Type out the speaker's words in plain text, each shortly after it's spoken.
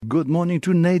good morning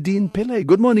to Nadine Pillay.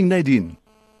 Good morning, Nadine.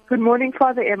 Good morning,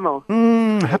 Father Emil.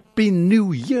 Happy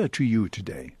New Year to you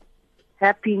today.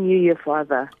 Happy New Year,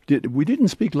 Father. We didn't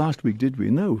speak last week, did we?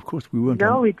 No, of course we weren't.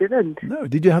 No, we didn't. No,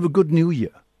 did you have a good New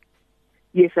Year?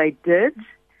 Yes, I did.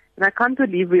 And I can't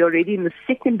believe we're already in the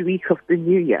second week of the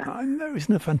New Year. I know,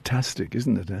 isn't it fantastic,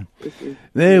 isn't it? It is.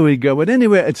 There we go. But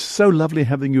anyway, it's so lovely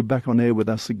having you back on air with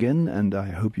us again, and I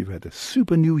hope you've had a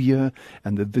super New Year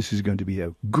and that this is going to be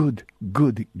a good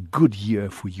year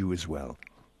for you as well.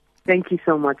 Thank you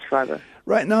so much, Father.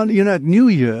 Right now, New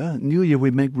Year,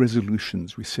 we make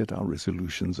resolutions. We set our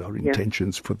resolutions, our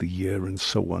intentions for the year and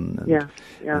so on.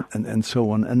 And, and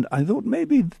so on. And I thought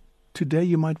maybe today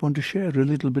you might want to share a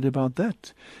little bit about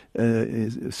that.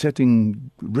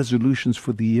 Setting resolutions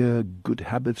for the year, good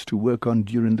habits to work on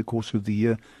during the course of the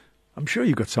year. I'm sure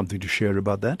you've got something to share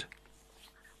about that.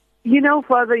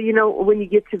 Father, when you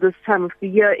get to this time of the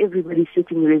year, everybody's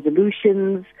setting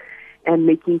resolutions and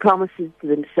making promises to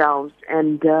themselves.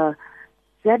 And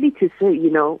sadly to say,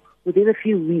 within a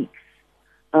few weeks,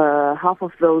 half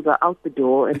of those are out the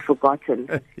door and forgotten.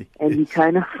 Yes. And you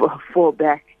kind of fall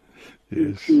back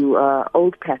into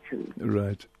old patterns.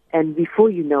 Right. And before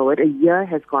you know it, a year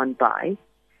has gone by,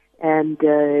 and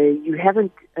you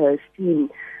haven't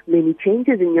seen many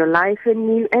changes in your life,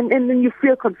 and then you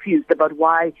feel confused about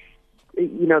why,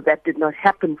 that did not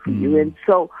happen for you. And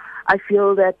so I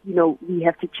feel that, we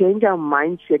have to change our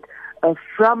mindset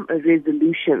from a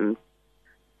resolution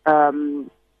and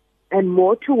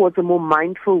more towards a more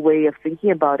mindful way of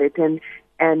thinking about it. And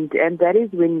that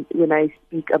is when I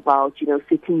speak about,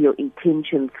 setting your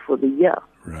intentions for the year.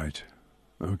 Right.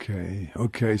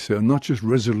 Okay. So not just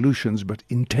resolutions, but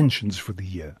intentions for the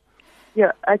year.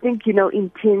 Yeah, I think,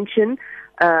 intention,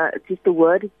 just the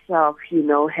word itself,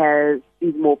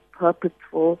 is more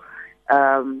purposeful,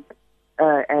 and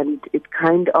it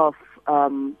kind of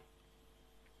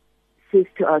says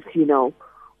to us,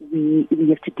 we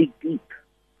have to dig deep.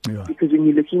 Yeah. Because when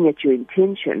you're looking at your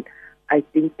intention, I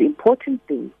think the important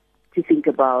thing to think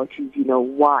about is,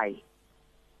 why?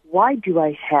 Why do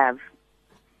I have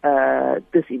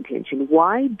this intention?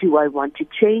 Why do I want to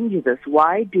change this?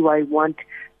 Why do I want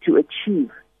to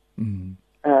achieve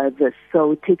this?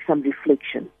 So it takes some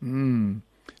reflection.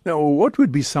 Now, what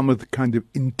would be some of the kind of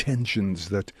intentions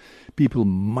that people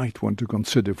might want to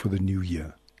consider for the new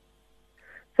year?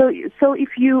 So if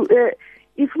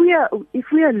we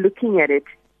are looking at it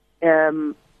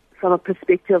from a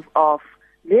perspective of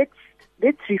let's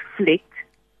reflect,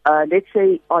 let's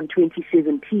say on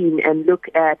 2017, and look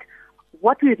at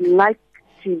what we'd like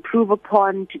to improve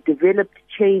upon, to develop, to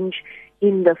change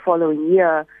in the following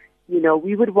year.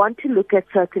 We would want to look at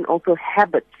certain also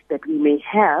habits that we may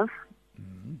have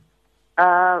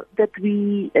that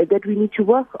we need to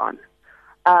work on.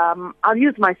 I'll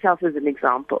use myself as an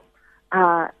example.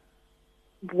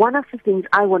 One of the things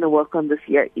I want to work on this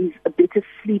year is a better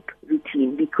sleep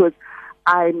routine, because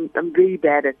I'm very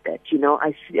bad at that.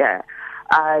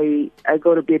 I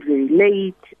go to bed very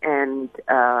late, and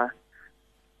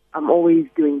I'm always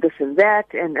doing this and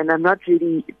that, and I'm not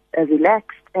really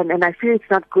relaxed, and I feel it's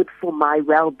not good for my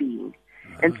well-being.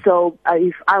 And so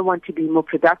if I want to be more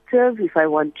productive, if I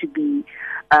want to be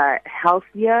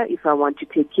healthier, if I want to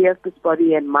take care of this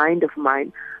body and mind of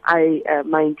mine,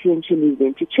 my intention is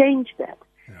then to change that.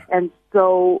 Yeah. And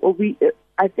so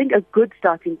I think a good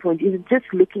starting point is just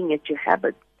looking at your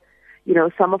habits.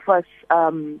 Some of us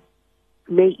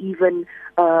may even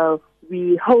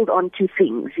we hold on to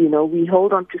things. We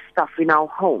hold on to stuff in our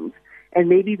homes, and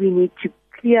maybe we need to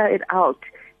clear it out.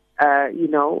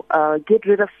 Get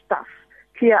rid of stuff,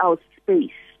 clear our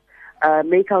space,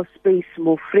 make our space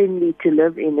more friendly to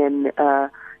live in, and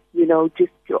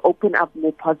just to open up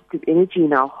more positive energy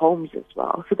in our homes as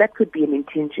well. So that could be an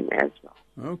intention as well.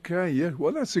 Okay, yeah.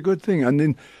 Well, that's a good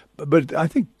thing. But I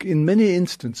think in many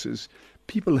instances,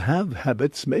 people have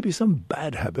habits, maybe some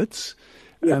bad habits,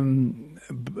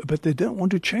 but they don't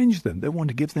want to change them. They want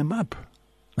to give them up.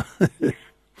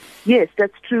 Yes,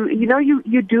 that's true.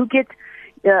 You do get,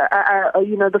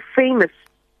 the famous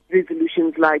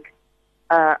resolutions like,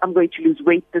 I'm going to lose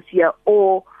weight this year,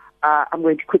 or I'm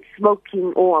going to quit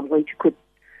smoking, or I'm going to quit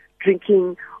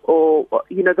drinking, or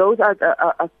those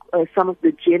are some of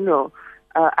the general.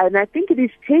 And I think it is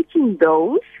taking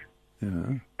those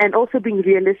and also being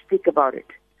realistic about it.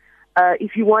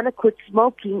 If you want to quit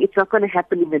smoking, it's not going to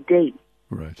happen in a day.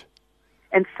 Right.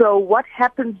 And so what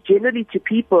happens generally to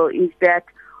people is that,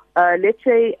 let's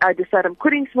say I decide I'm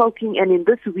quitting smoking, and in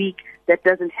this week that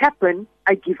doesn't happen,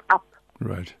 I give up.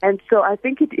 Right. And so I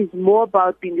think it is more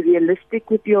about being realistic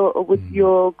with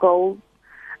your goals,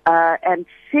 and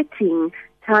setting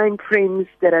time frames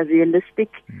that are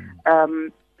realistic,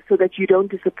 so that you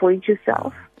don't disappoint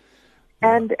yourself.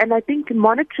 And I think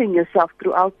monitoring yourself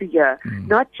throughout the year,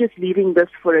 not just leaving this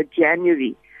for a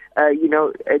January.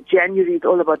 January is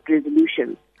all about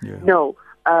resolutions. Yeah. No,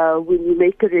 when you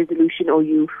make a resolution or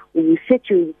when you set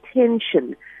your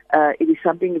intention, it is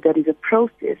something that is a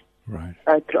process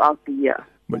throughout the year.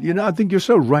 Well, I think you're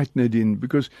so right, Nadine,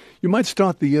 because you might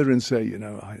start the year and say,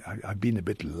 I've been a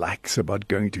bit lax about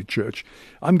going to church.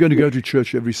 I'm going to go to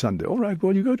church every Sunday. All right,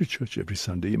 well, you go to church every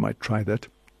Sunday. You might try that.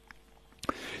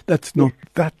 That's not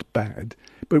that bad.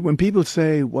 But when people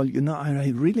say, well,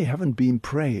 I really haven't been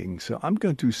praying, so I'm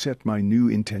going to set my new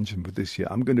intention for this year.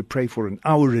 I'm going to pray for an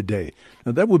hour a day.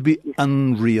 Now, that would be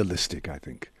unrealistic, I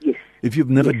think. Yes. If you've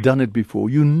never done it before,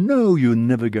 you're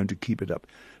never going to keep it up.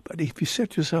 But if you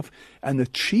set yourself an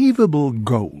achievable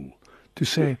goal to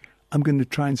say, I'm going to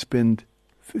try and spend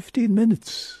 15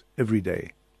 minutes every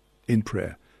day in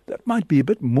prayer, that might be a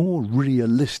bit more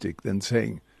realistic than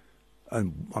saying,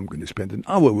 I'm going to spend an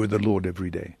hour with the Lord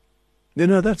every day.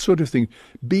 That sort of thing.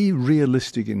 Be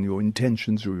realistic in your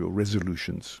intentions or your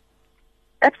resolutions.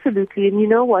 Absolutely. And you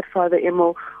know what, Father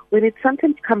Emil, when it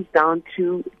sometimes comes down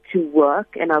to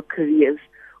work and our careers,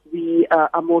 we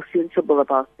are more sensible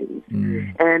about things.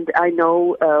 And I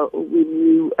know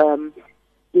when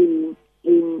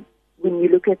you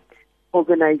look at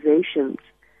organizations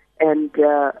and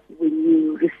when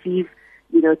you receive,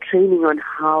 training on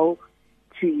how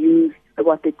to use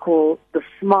what they call the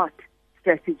SMART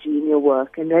strategy in your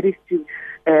work, and that is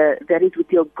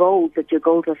with your goals, that your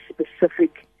goals are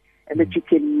specific and that you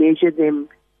can measure them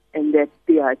and that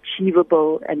they are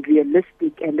achievable and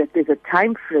realistic and that there's a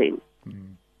time frame.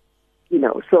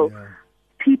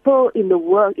 People in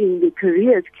the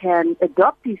careers can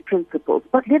adopt these principles,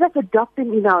 but let us adopt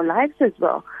them in our lives as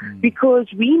well, because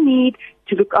we need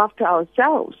to look after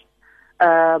ourselves.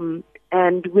 And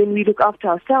when we look after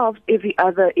ourselves, every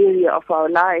other area of our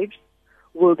lives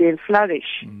will then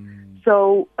flourish.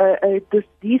 So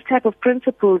these type of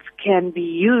principles can be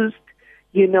used,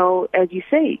 as you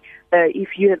say,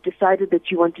 if you have decided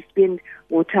that you want to spend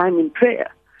more time in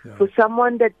prayer. For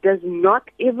someone that does not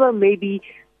ever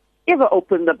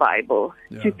open the Bible,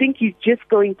 to think you're just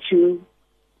going to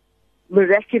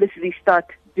miraculously start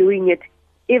doing it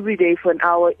every day for an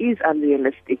hour is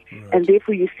unrealistic, and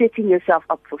therefore you're setting yourself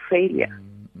up for failure.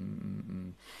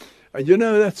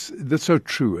 That's so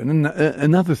true. And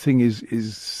another thing is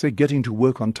say getting to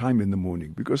work on time in the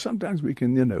morning, because sometimes we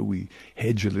can, we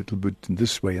hedge a little bit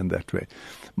this way and that way.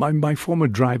 My former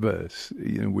driver,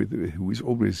 who is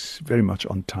always very much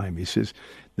on time, he says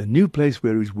the new place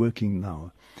where he's working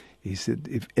now, he said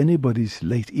if anybody's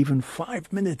late even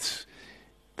 5 minutes,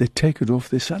 they take it off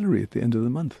their salary at the end of the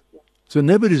month. So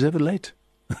nobody's ever late.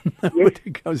 Nobody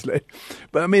goes late.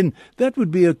 But that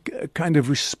would be a kind of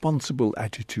responsible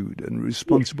attitude and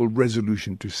responsible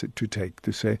resolution to take,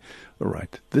 to say, all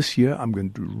right, this year I'm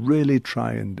going to really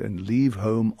try and leave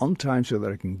home on time so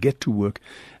that I can get to work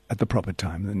at the proper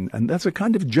time. And that's a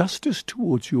kind of justice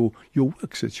towards your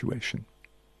work situation.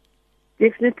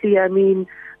 Definitely. And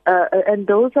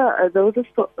those are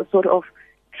sort of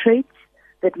traits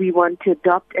that we want to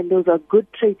adopt, and those are good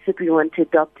traits that we want to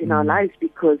adopt in our lives,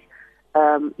 because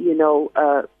when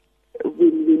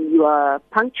you are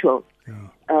punctual,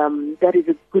 that is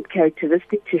a good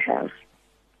characteristic to have.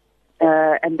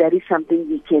 And that is something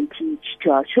we can teach to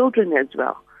our children as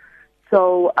well.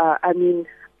 So,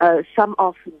 some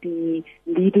of the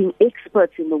leading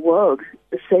experts in the world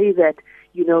say that,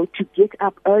 to get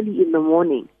up early in the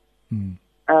morning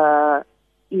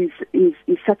is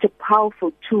such a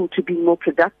powerful tool to be more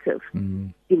productive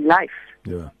in life.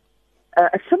 Yeah.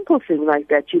 A simple thing like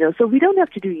that, so we don't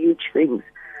have to do huge things.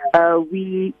 But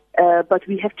we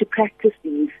have to practice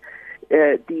these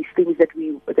things that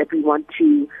we want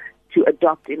to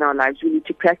adopt in our lives. We need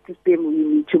to practice them. We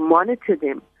need to monitor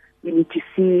them. We need to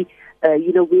see,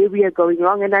 where we are going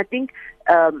wrong. And I think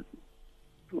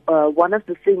one of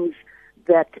the things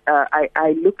that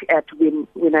I look at when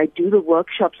I do the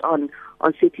workshops on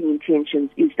setting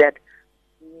intentions is that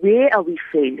where are we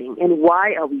failing and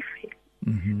why are we failing?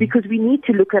 Because we need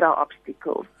to look at our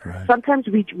obstacles. Right. Sometimes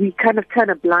we kind of turn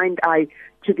a blind eye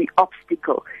to the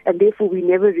obstacle, and therefore we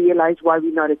never realize why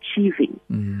we're not achieving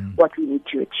what we need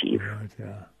to achieve. Right,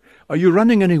 yeah. Are you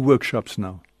running any workshops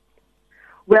now?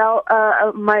 Well,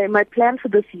 my plan for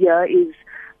this year is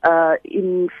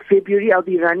in February I'll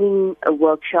be running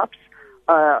workshops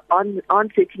on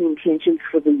setting intentions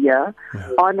for the year,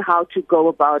 on how to go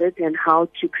about it and how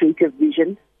to create a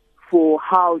vision for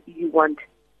how you want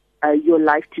your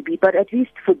life to be, but at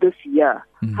least for this year,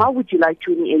 how would you like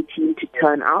 2018 to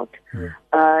turn out?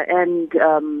 And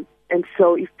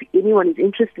so if anyone is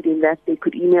interested in that, they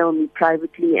could email me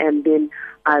privately, and then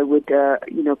I would,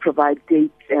 provide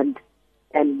dates and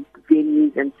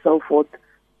venues and so forth.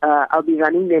 I'll be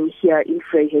running them here in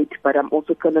Vryheid, but I'm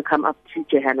also going to come up to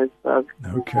Johannesburg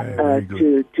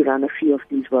to run a few of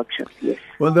these workshops. Yes.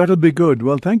 Well, that'll be good.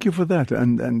 Well, thank you for that,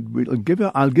 and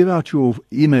I'll give out your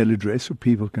email address so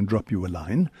people can drop you a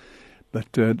line.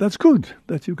 But that's good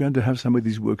that you're going to have some of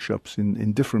these workshops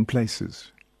in different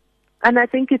places. And I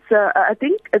think I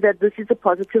think that this is a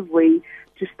positive way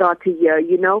to start a year.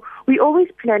 You know, we're always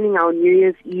planning our New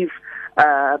Year's Eve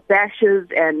bashes,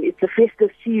 and it's a festive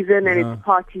season, and it's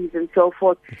parties and so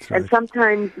forth. Right. And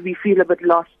sometimes we feel a bit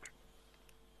lost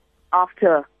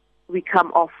after we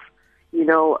come off,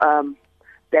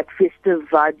 that festive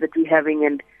vibe that we're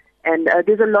having. And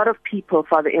there's a lot of people,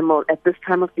 Father Emil, at this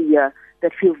time of the year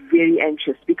that feel very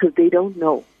anxious because they don't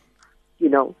know,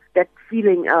 that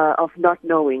feeling of not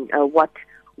knowing what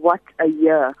a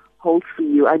year holds for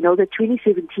you. I know that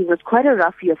 2017 was quite a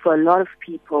rough year for a lot of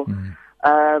people.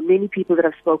 Many people that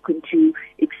I've spoken to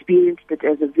experienced it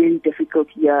as a very difficult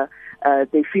year.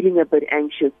 They're feeling a bit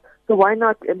anxious. So why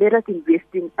not let us invest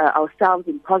in ourselves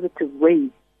in positive ways,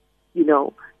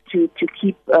 to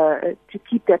keep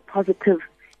that positive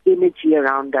energy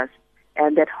around us,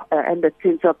 and that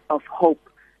sense of hope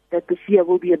that this year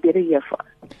will be a better year for us.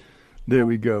 There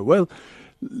we go. Well,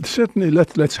 certainly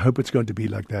let's hope it's going to be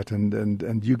like that,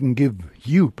 and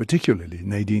you particularly,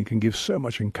 Nadine, can give so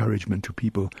much encouragement to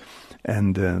people,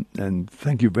 and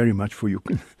thank you very much for your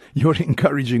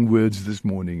encouraging words this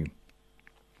morning.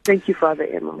 Thank you, Father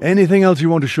Emil. Anything else you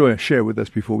want to share with us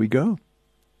before we go?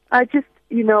 I just,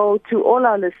 to all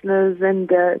our listeners and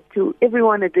to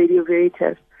everyone at Radio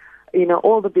Veritas,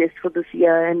 all the best for this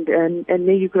year, and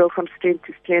may you grow from strength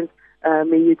to strength.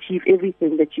 May you achieve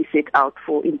everything that you set out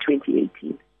for in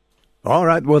 2018. All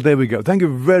right, well, there we go. Thank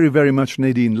you very, very much,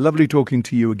 Nadine. Lovely talking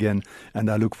to you again,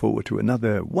 and I look forward to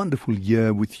another wonderful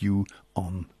year with you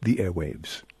on the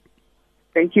airwaves.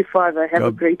 Thank you, Father. Have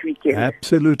a great weekend.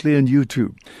 Absolutely, and you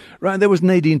too. Right, there was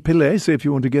Nadine Pillay. So if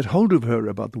you want to get hold of her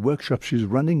about the workshop she's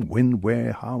running, when,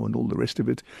 where, how, and all the rest of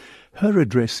it, her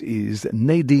address is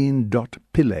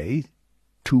nadine.pillay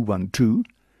 212,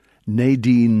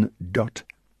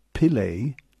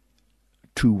 nadine.pillay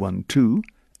 212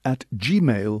 at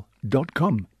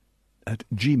gmail.com.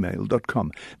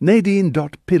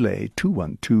 nadine.pillay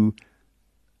 212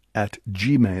 at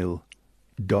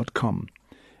gmail.com.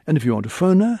 And if you want to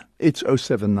phone her, it's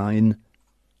 079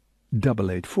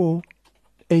 884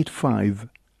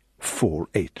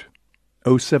 8548.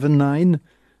 079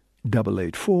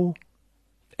 884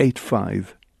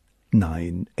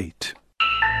 8598.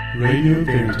 Radio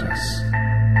Veritas,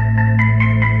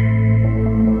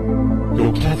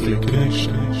 your Catholic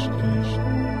connection.